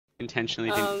intentionally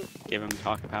didn't give him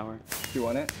talk power. Do you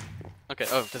want it? Okay,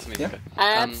 oh, this is me. Yeah. Okay.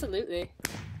 Absolutely. Okay.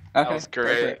 That was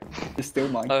great. Just steal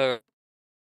mine.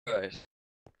 Right.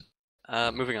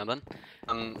 Moving on then.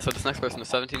 So this next person is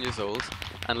 17 years old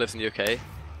and lives in the UK.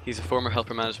 He's a former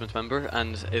helper management member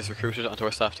and is recruited onto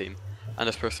our staff team. And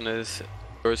this person is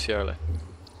George Sierra.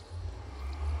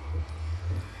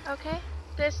 Okay.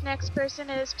 This next person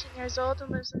is 15 years old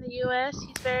and lives in the US.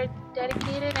 He's very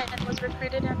dedicated and was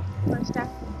recruited on our staff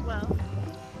as well.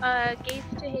 Gates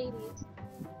to Hades.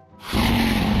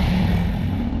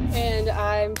 And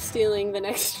I'm stealing the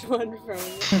next one from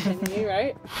Trainee,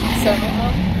 right? So,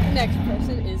 the next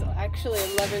person is actually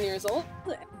 11 years old,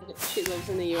 and she lives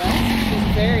in the US.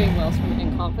 She's very well-spoken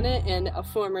and confident, and a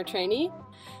former trainee.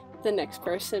 The next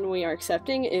person we are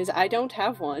accepting is I don't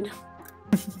have one.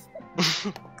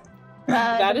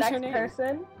 That is her name.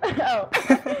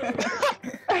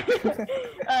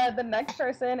 The next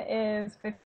person is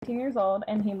 15 years old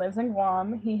and he lives in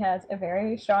Guam. He has a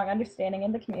very strong understanding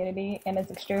in the community and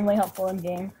is extremely helpful in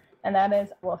game, and that is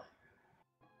Wolf.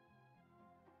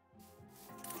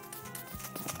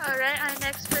 Alright, our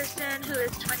next person who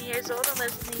is 20 years old and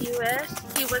lives in the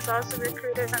US. He was also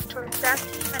recruited onto our staff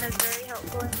team and is very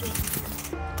helpful in game.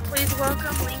 Please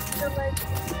welcome Link the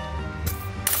Legend.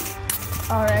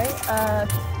 Alright,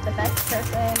 the next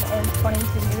person is 22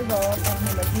 years old and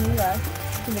he lives in the US.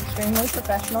 He's extremely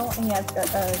professional and he has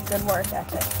a good work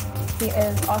ethic. He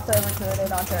is also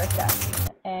recruited onto our staff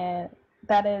team, and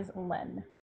that is Len.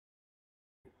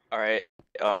 Alright,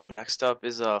 next up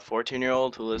is a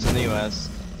 14-year-old who lives in the US.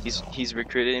 He's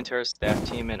recruited into our staff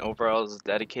team and overall is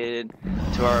dedicated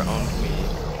to our own community.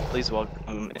 Please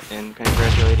welcome and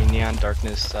congratulating Neon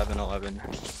Darkness 711.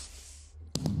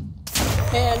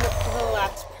 And the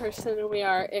last person we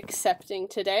are accepting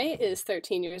today is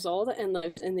 13 years old and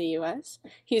lives in the US.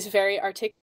 He's very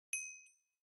articulate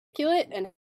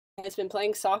and has been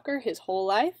playing soccer his whole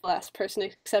life. The last person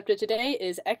accepted today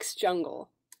is X-Jungle.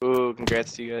 Ooh,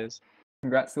 congrats to you guys.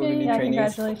 Congrats to all the new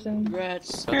trainees. Congratulations.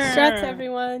 Congrats. Congrats,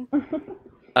 everyone.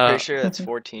 Pretty sure that's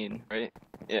 14, right?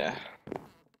 Yeah.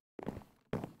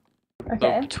 So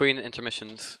Okay. between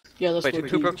intermissions. Yeah, that's Wait, who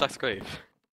 14. broke Jack's grave?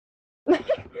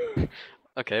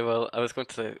 Okay, well, I was going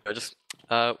to say,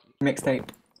 Mixtape.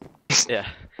 yeah.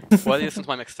 While you listen to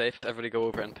my mixtape, everybody go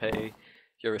over and pay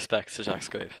your respects to Jack's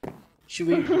grave. Should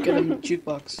we get a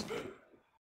jukebox?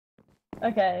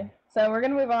 Okay, so we're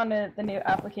going to move on to the new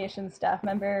application staff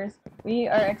members. We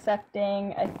are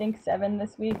accepting, I think, 7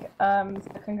 this week. So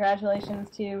congratulations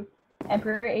to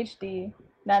Emperor HD,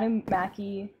 Nanu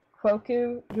Maki,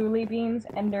 Kwoku, Julie Beans,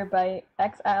 Enderbite,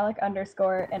 XAlec_,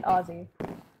 and Aussie.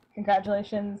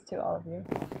 Congratulations to all of you.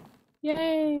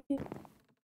 Yay!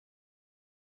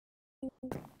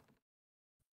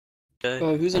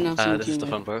 Okay. Who's announcing This is the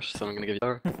Q&A? fun part, so I'm going to give you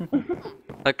power.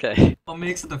 Okay. What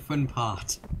makes it the fun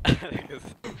part? Because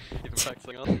you've been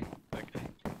practicing on. Okay.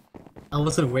 I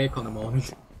wasn't awake on the morning.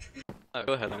 Oh,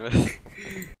 go ahead, anyway.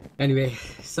 Anyway,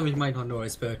 some of you might not know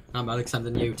this, but I'm Alexander,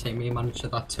 new team manager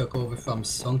that took over from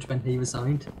Sunt when he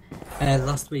resigned.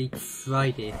 Last week,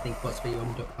 Friday, I think was we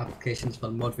opened up applications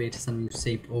for moderators and we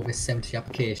received over 70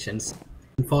 applications.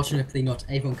 Unfortunately, not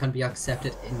everyone can be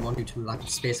accepted in one due to lack of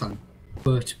space on.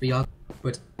 But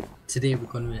today we're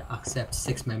going to accept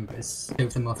 6 members. 2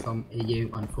 of them are from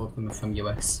EU and 4 of them are from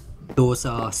US. Those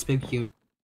are Spook